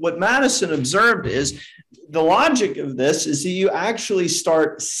what Madison observed is, the logic of this is that you actually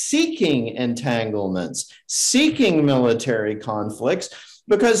start seeking entanglements, seeking military conflicts,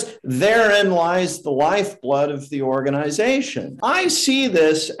 because therein lies the lifeblood of the organization. I see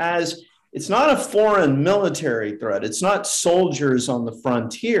this as, it's not a foreign military threat. It's not soldiers on the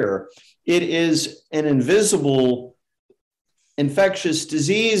frontier. It is an invisible infectious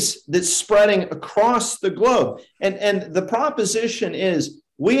disease that's spreading across the globe. And the proposition is,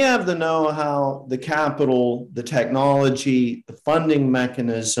 we have the know-how, the capital, the technology, the funding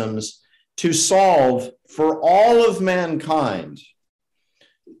mechanisms to solve for all of mankind,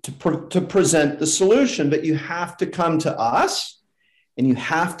 to present the solution. But you have to come to us, and you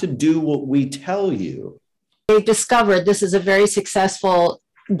have to do what we tell you. They've discovered this is a very successful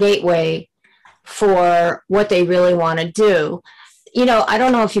gateway for what they really want to do. You know, I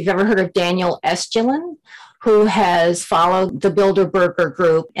don't know if you've ever heard of Daniel Estulin, who has followed the Bilderberger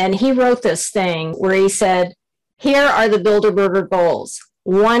group. And he wrote this thing where he said, here are the Bilderberger goals: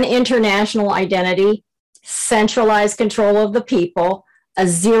 one international identity, centralized control of the people, a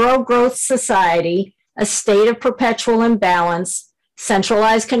zero growth society, a state of perpetual imbalance,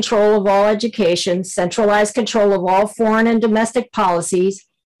 centralized control of all education, centralized control of all foreign and domestic policies,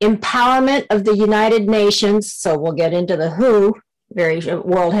 empowerment of the United Nations, so we'll get into the WHO,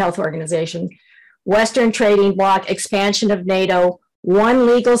 World Health Organization, Western trading bloc, expansion of NATO, one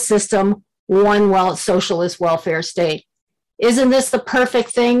legal system, one socialist welfare state. Isn't this the perfect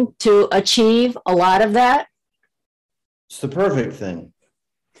thing to achieve a lot of that? It's the perfect thing.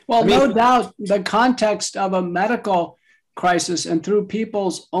 Well, no doubt the context of a medical crisis, and through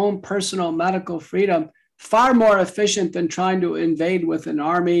people's own personal medical freedom, far more efficient than trying to invade with an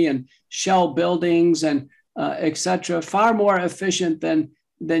army and shell buildings and et cetera, far more efficient than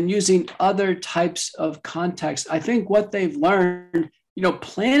using other types of context. I think what they've learned,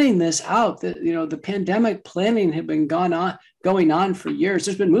 planning this out, the pandemic planning had been going on for years.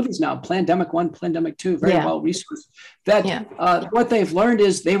 There's been movies now, Plandemic 1, Plandemic 2, very well researched. What they've learned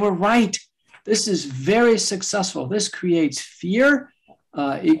is they were right. This is very successful. This creates fear.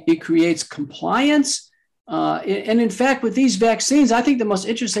 It creates compliance. And in fact, with these vaccines, I think the most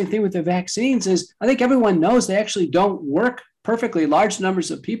interesting thing with the vaccines is, I think everyone knows they actually don't work perfectly. Large numbers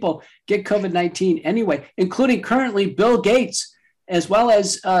of people get COVID-19 anyway, including currently Bill Gates, as well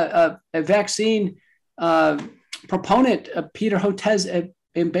as a vaccine proponent, Peter Hotez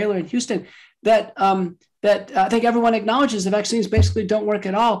in Baylor in Houston, that I think everyone acknowledges the vaccines basically don't work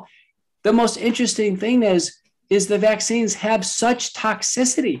at all. The most interesting thing is the vaccines have such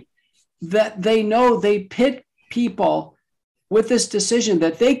toxicity that they know they pit people with this decision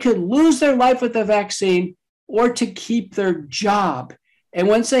that they could lose their life with the vaccine or to keep their job. And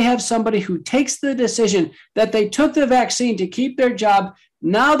once they have somebody who takes the decision that they took the vaccine to keep their job,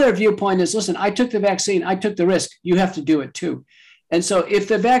 now their viewpoint is, listen, I took the vaccine, I took the risk, you have to do it too. And so if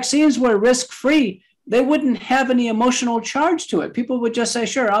the vaccines were risk-free, they wouldn't have any emotional charge to it. People would just say,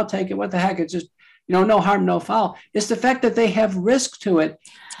 sure, I'll take it. What the heck? It's just, no harm, no foul. It's the fact that they have risk to it.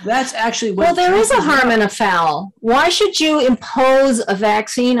 That's actually what. Well, there is a harm and a foul. Why should you impose a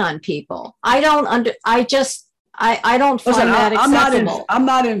vaccine on people? I don't find that acceptable. I'm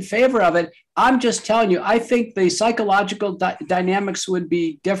not in favor of it. I'm just telling you, I think the psychological dynamics would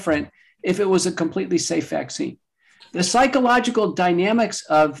be different if it was a completely safe vaccine. The psychological dynamics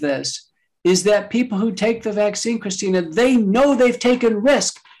of this is that people who take the vaccine, Christina, they know they've taken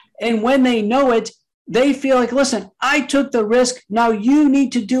risk. And when they know it, they feel like, listen, I took the risk. Now you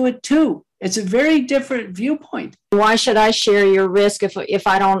need to do it too. It's a very different viewpoint. Why should I share your risk if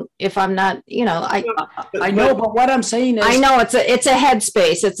I'm not, I know, but what I'm saying is, I know it's a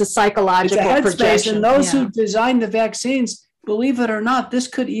headspace. It's a psychological projection. And those who designed the vaccines, believe it or not, this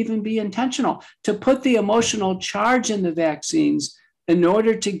could even be intentional to put the emotional charge in the vaccines in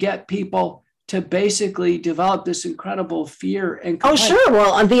order to get people to basically develop this incredible fear and complaint. Oh, sure.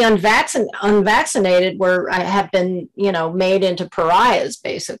 Well, the unvaccinated have been, made into pariahs,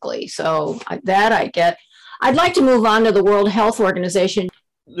 basically. So that I get. I'd like to move on to the World Health Organization.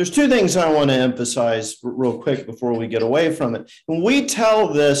 there's two things I want to emphasize real quick before we get away from it. When we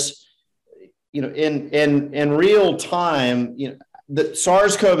tell this, in real time, that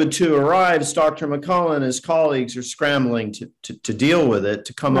SARS-CoV-2 arrives, Dr. McCullough and his colleagues are scrambling to deal with it,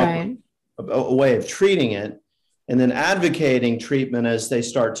 to come up with a way of treating it, and then advocating treatment as they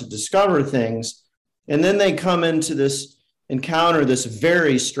start to discover things. And then they come into encounter this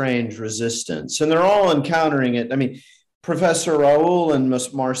very strange resistance. And they're all encountering it. I mean, Professor Raoul in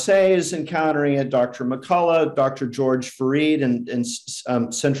Marseille is encountering it, Dr. McCullough, Dr. George Fareed in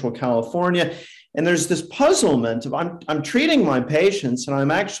Central California. And there's this puzzlement of I'm treating my patients and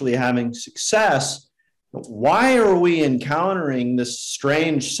I'm actually having success. Why are we encountering this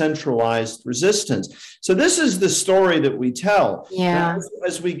strange centralized resistance? So this is the story that we tell. Yeah.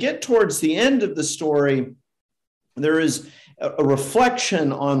 As we get towards the end of the story, there is a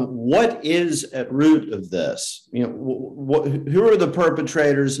reflection on what is at root of this. Who are the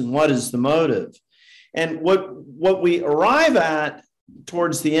perpetrators and what is the motive? And what we arrive at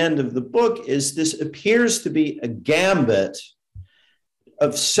towards the end of the book is this appears to be a gambit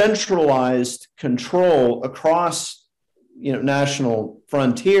of centralized control across national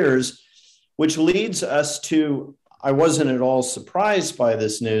frontiers, which leads us to, I wasn't at all surprised by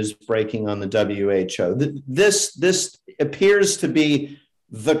this news breaking on the WHO. This appears to be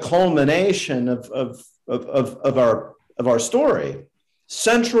the culmination of our story.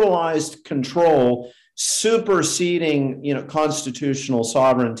 Centralized control superseding constitutional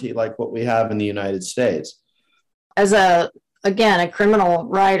sovereignty like what we have in the United States. As a criminal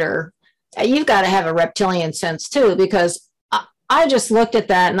writer, you've got to have a reptilian sense too, because I just looked at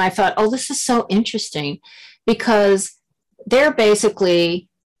that and I thought, oh, this is so interesting, because they're basically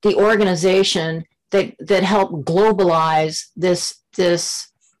the organization that helped globalize this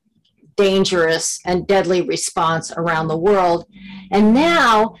dangerous and deadly response around the world. And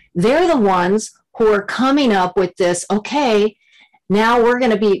now they're the ones who are coming up with this, okay, now we're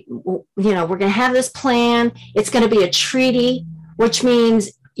going to have this plan. It's going to be a treaty, which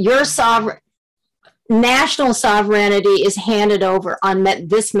means your national sovereignty is handed over on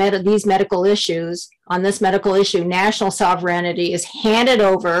these medical issues. On this medical issue, national sovereignty is handed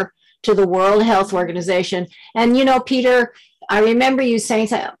over to the World Health Organization. And, Peter, I remember you saying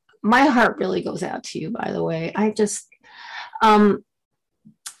that. My heart really goes out to you, by the way.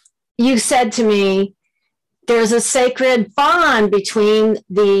 You said to me, there's a sacred bond between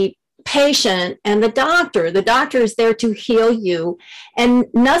the patient and the doctor. The doctor is there to heal you, and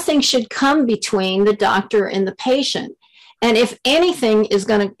nothing should come between the doctor and the patient. And if anything is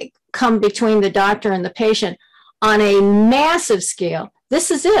going to come between the doctor and the patient on a massive scale, this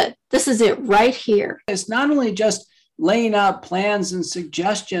is it. This is it right here. It's not only just laying out plans and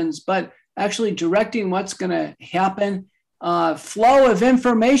suggestions, but actually directing what's going to happen. Flow of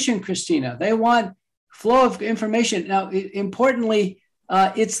information, Christina. They want flow of information. Now, importantly,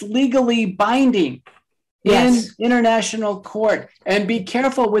 it's legally binding in international court. And be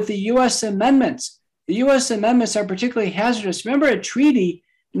careful with the U.S. amendments. The U.S. amendments are particularly hazardous. Remember, a treaty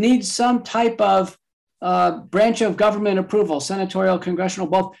needs some type of branch of government approval, senatorial, congressional,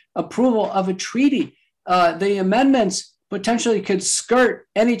 both approval of a treaty. The amendments potentially could skirt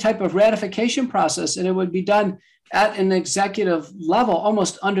any type of ratification process, and it would be done at an executive level,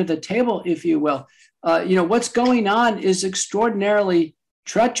 almost under the table, if you will. What's going on is extraordinarily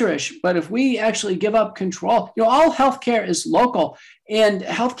treacherous, but if we actually give up control, all healthcare is local, and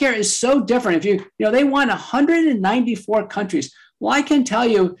healthcare is so different. They want 194 countries. Well, I can tell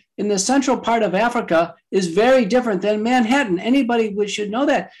you in the central part of Africa is very different than Manhattan. Anybody should know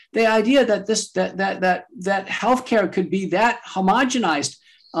that. The idea that that healthcare could be that homogenized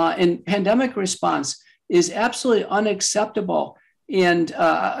in pandemic response is absolutely unacceptable. And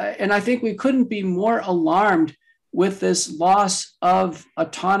I think we couldn't be more alarmed with this loss of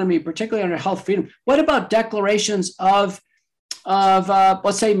autonomy, particularly under health freedom. What about declarations of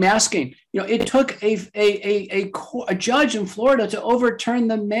let's say masking? It took a judge in Florida to overturn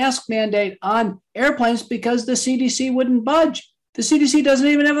the mask mandate on airplanes because the CDC wouldn't budge. The CDC doesn't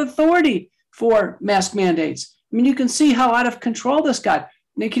even have authority for mask mandates. I mean, you can see how out of control this got.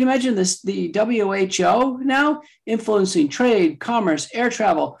 Now, can you imagine this? The WHO now influeing trade, commerce, air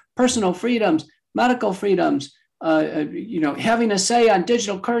travel, personal freedoms, medical freedoms, having a say on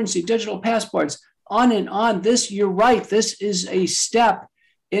digital currency, digital passports, on and on. You're right. This is a step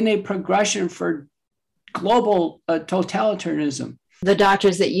in a progression for global totalitarianism. The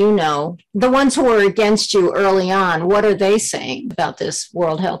doctors that the ones who were against you early on, what are they saying about this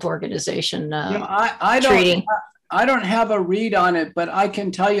World Health Organization treaty? I don't have a read on it, but I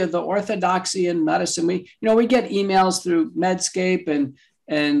can tell you the orthodoxy in medicine. We get emails through Medscape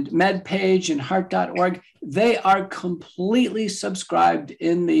and MedPage and Heart.org, they are completely subscribed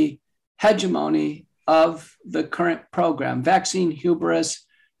in the hegemony of the current program, vaccine hubris.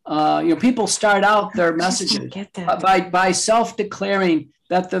 People start out their messages by self-declaring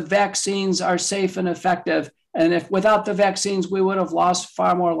that the vaccines are safe and effective. And if without the vaccines, we would have lost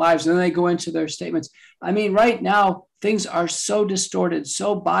far more lives. And then they go into their statements. I mean, right now, things are so distorted,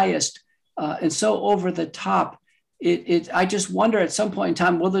 so biased, and so over the top. I just wonder at some point in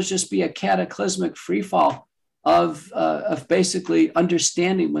time, will there just be a cataclysmic freefall of basically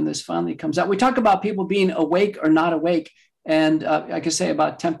understanding when this finally comes out? We talk about people being awake or not awake, and I could say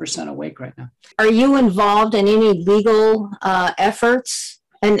about 10% awake right now. Are you involved in any legal efforts?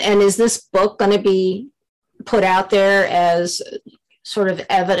 And is this book going to be put out there as sort of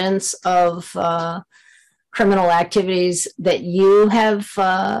evidence of criminal activities that you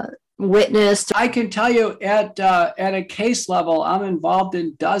have witnessed? I can tell you at a case level, I'm involved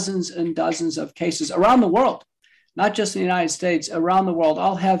in dozens and dozens of cases around the world, not just in the United States, around the world.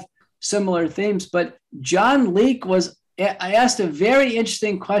 All have similar themes. But John Leake I asked a very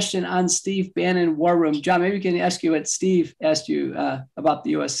interesting question on Steve Bannon War Room. John, maybe we can ask you what Steve asked you about the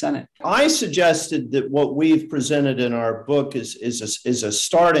U.S. Senate. I suggested that what we've presented in our book is a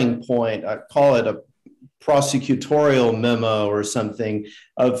starting point. I call it a prosecutorial memo or something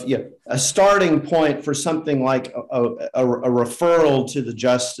of a starting point for something like a referral to the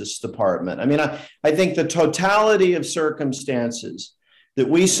Justice Department. I mean, I think the totality of circumstances that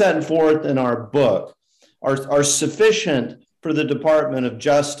we set forth in our book are sufficient for the Department of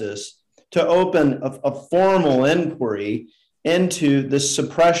Justice to open a formal inquiry into the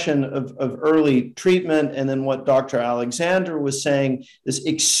suppression of early treatment, and then what Dr. Alexander was saying, this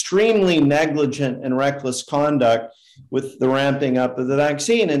extremely negligent and reckless conduct with the ramping up of the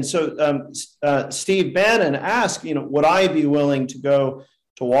vaccine. And so Steve Bannon asked, would I be willing to go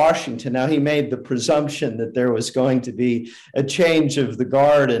to Washington? Now, he made the presumption that there was going to be a change of the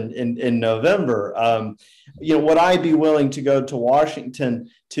guard in November. Would I be willing to go to Washington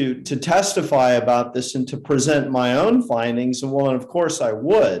to testify about this and to present my own findings? And of course I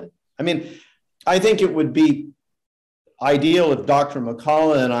would. I mean, I think it would be ideal if Dr.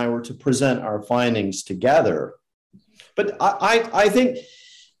 McCullough and I were to present our findings together. But I think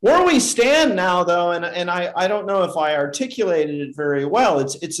where we stand now, though, and I don't know if I articulated it very well,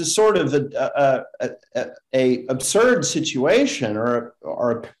 it's a sort of a absurd situation or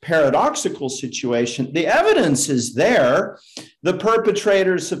a paradoxical situation. The evidence is there. The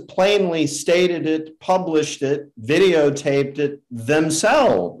perpetrators have plainly stated it, published it, videotaped it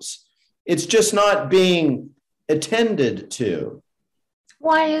themselves. It's just not being attended to.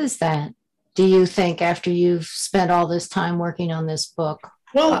 Why is that, do you think, after you've spent all this time working on this book?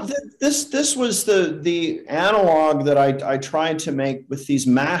 Well, this was the analog that I tried to make with these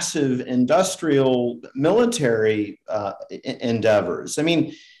massive industrial military endeavors. I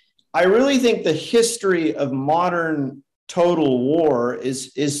mean, I really think the history of modern total war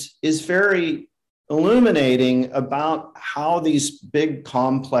is very illuminating about how these big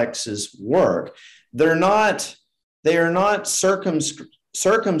complexes work. They are not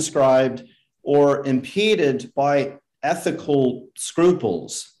circumscribed or impeded by ethical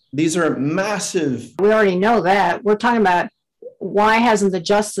scruples. These are massive. We already know that. We're talking about why hasn't the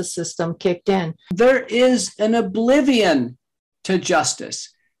justice system kicked in? There is an oblivion to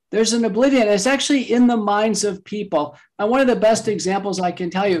justice. There's an oblivion. It's actually in the minds of people. And one of the best examples I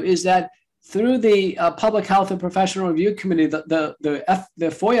can tell you is that through the Public Health and Professional Review Committee, the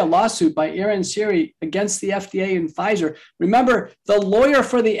FOIA lawsuit by Aaron Siri against the FDA and Pfizer. Remember, the lawyer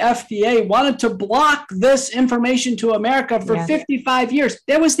for the FDA wanted to block this information to America for 55 years.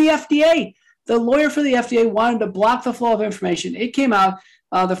 That was the FDA. The lawyer for the FDA wanted to block the flow of information. It came out,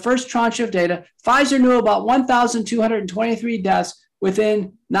 the first tranche of data. Pfizer knew about 1,223 deaths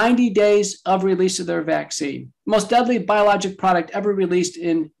within 90 days of release of their vaccine, most deadly biologic product ever released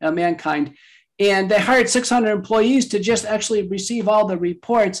in mankind. And they hired 600 employees to just actually receive all the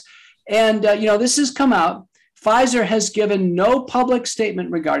reports. And, this has come out. Pfizer has given no public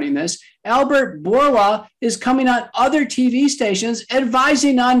statement regarding this. Albert Bourla is coming on other TV stations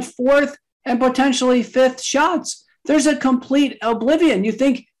advising on fourth and potentially fifth shots. There's a complete oblivion. You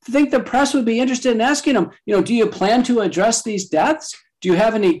think the press would be interested in asking them, do you plan to address these deaths? Do you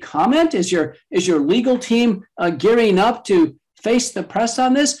have any comment? Is your legal team gearing up to face the press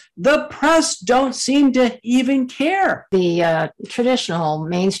on this? The press don't seem to even care. The traditional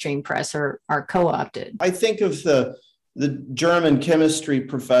mainstream press are co-opted. I think of the German chemistry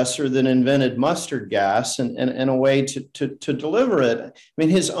professor that invented mustard gas and a way to deliver it. I mean,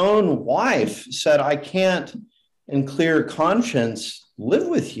 his own wife said, I can't in clear conscience live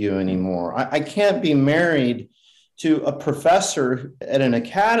with you anymore. I can't be married to a professor at an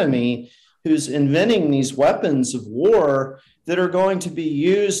academy who's inventing these weapons of war that are going to be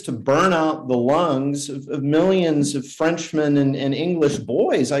used to burn out the lungs of millions of Frenchmen and English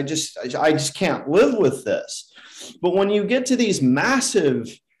boys. I just can't live with this. But when you get to these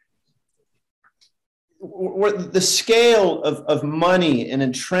massive, the scale of money and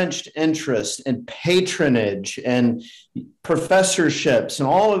entrenched interest and patronage and professorships and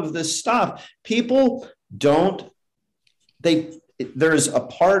all of this stuff, people there's a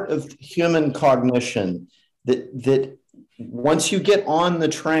part of human cognition that once you get on the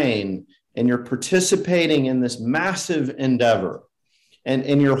train and you're participating in this massive endeavor,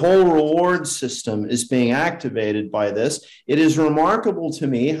 and your whole reward system is being activated by this, it is remarkable to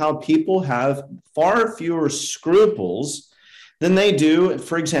me how people have far fewer scruples than they do,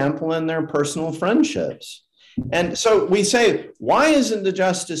 for example, in their personal friendships. And so we say, why isn't the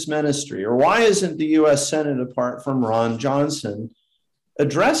Justice Ministry, or why isn't the US Senate, apart from Ron Johnson,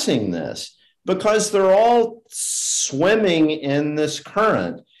 addressing this? Because they're all swimming in this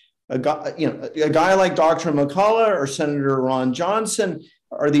current. A guy like Dr. McCullough or Senator Ron Johnson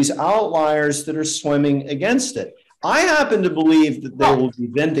are these outliers that are swimming against it. I happen to believe that they will be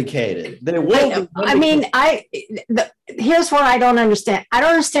vindicated. They will. I mean, here's what I don't understand. I don't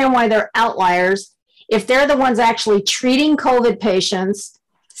understand why they're outliers if they're the ones actually treating COVID patients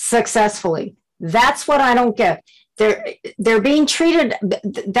successfully. That's what I don't get. They're being treated.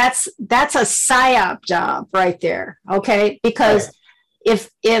 That's a PSYOP job right there. Okay, because. Right.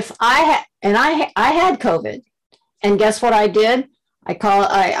 If I had COVID, and guess what I did? I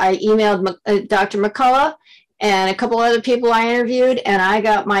emailed Dr. McCullough and a couple other people I interviewed, and I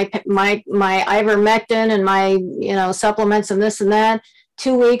got my ivermectin and my supplements and this and that,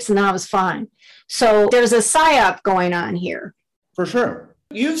 2 weeks, and I was fine. So there's a PSYOP going on here. For sure.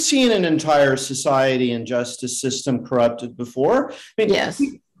 You've seen an entire society and justice system corrupted before. I mean, yes.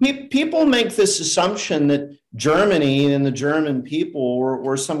 People make this assumption that Germany and the German people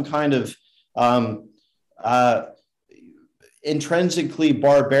were some kind of intrinsically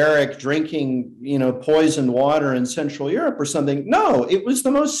barbaric, drinking, poisoned water in Central Europe or something. No, it was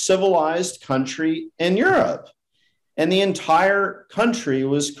the most civilized country in Europe. And the entire country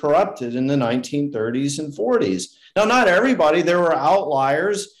was corrupted in the 1930s and 40s. Now, not everybody, there were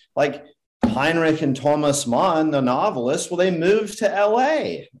outliers like Heinrich and Thomas Mann, the novelists. Well, they moved to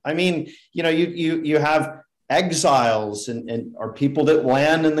LA. I mean, you have exiles and or people that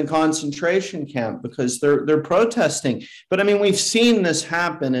land in the concentration camp because they're protesting. But I mean, we've seen this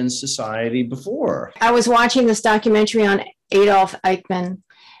happen in society before. I was watching this documentary on Adolf Eichmann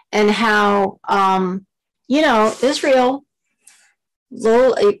and how, Israel,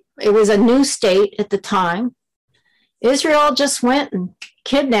 it was a new state at the time. Israel just went and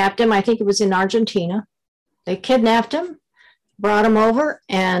kidnapped him. I think it was in Argentina. They kidnapped him, brought him over,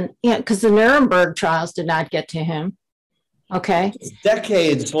 and because the Nuremberg trials did not get to him. Okay.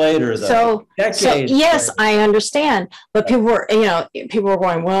 Decades later, though. So yes, I understand. But people were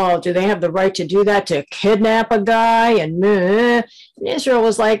going, well, do they have the right to do that, to kidnap a guy? And Israel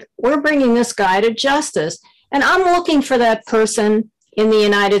was like, we're bringing this guy to justice. And I'm looking for that person in the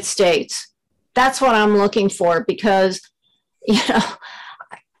United States. That's what I'm looking for, because,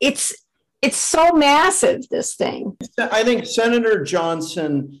 it's so massive, this thing. I think Senator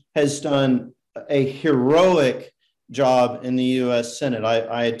Johnson has done a heroic job in the U.S. Senate.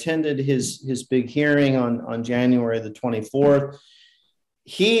 I attended his big hearing on January the 24th.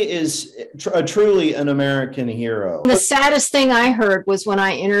 He is truly an American hero. The saddest thing I heard was when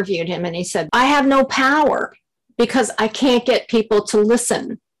I interviewed him, and he said, I have no power because I can't get people to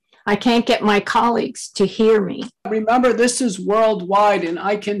listen. I can't get my colleagues to hear me. Remember, this is worldwide, and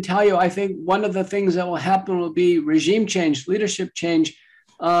I can tell you, I think one of the things that will happen will be regime change, leadership change.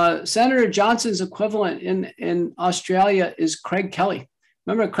 Senator Johnson's equivalent in Australia is Craig Kelly.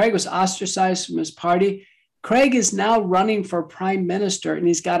 Remember, Craig was ostracized from his party. Craig is now running for prime minister, and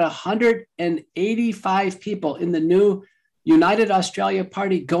he's got 185 people in the new United Australia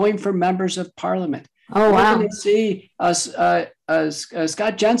Party going for members of parliament. Oh, wow. We're going to see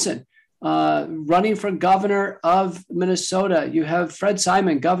Scott Jensen running for governor of Minnesota. You have Fred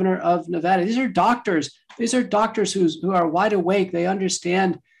Simon, governor of Nevada. These are doctors. These are doctors who are wide awake. They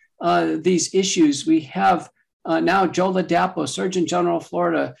understand these issues. We have now Joe Ladapo, Surgeon General of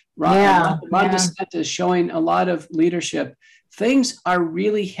Florida. Ron DeSantis showing a lot of leadership. Things are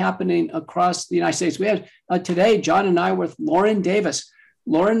really happening across the United States. We have today, John and I were with Lauren Davis.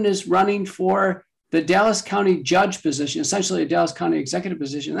 Lauren is running for the Dallas County judge position, essentially a Dallas County executive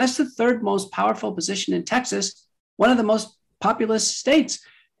position. That's the third most powerful position in Texas, one of the most populous states.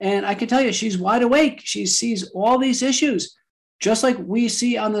 And I can tell you, she's wide awake. She sees all these issues, just like we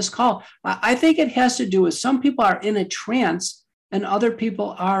see on this call. I think it has to do with some people are in a trance and other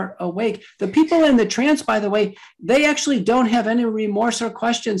people are awake. The people in the trance, by the way, they actually don't have any remorse or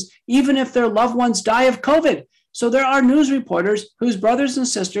questions, even if their loved ones die of COVID. So there are news reporters whose brothers and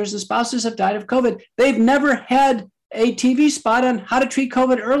sisters and spouses have died of COVID. They've never had a TV spot on how to treat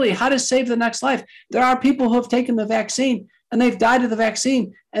COVID early, how to save the next life. There are people who have taken the vaccine and they've died of the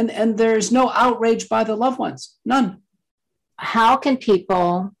vaccine, and there's no outrage by the loved ones, none. How can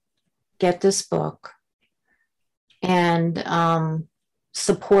people get this book and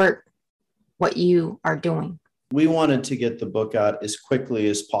support what you are doing? We wanted to get the book out as quickly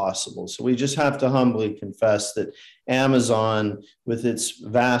as possible. So we just have to humbly confess that Amazon, with its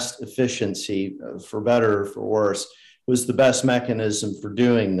vast efficiency, for better or for worse, was the best mechanism for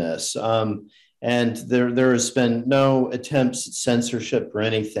doing this. And there has been no attempts at censorship or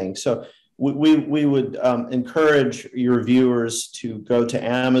anything. So we would encourage your viewers to go to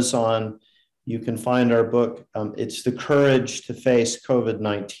Amazon. You can find our book. It's The Courage to Face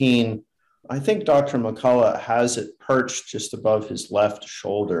COVID-19. I think Dr. McCullough has it perched just above his left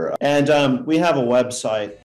shoulder. And we have a website,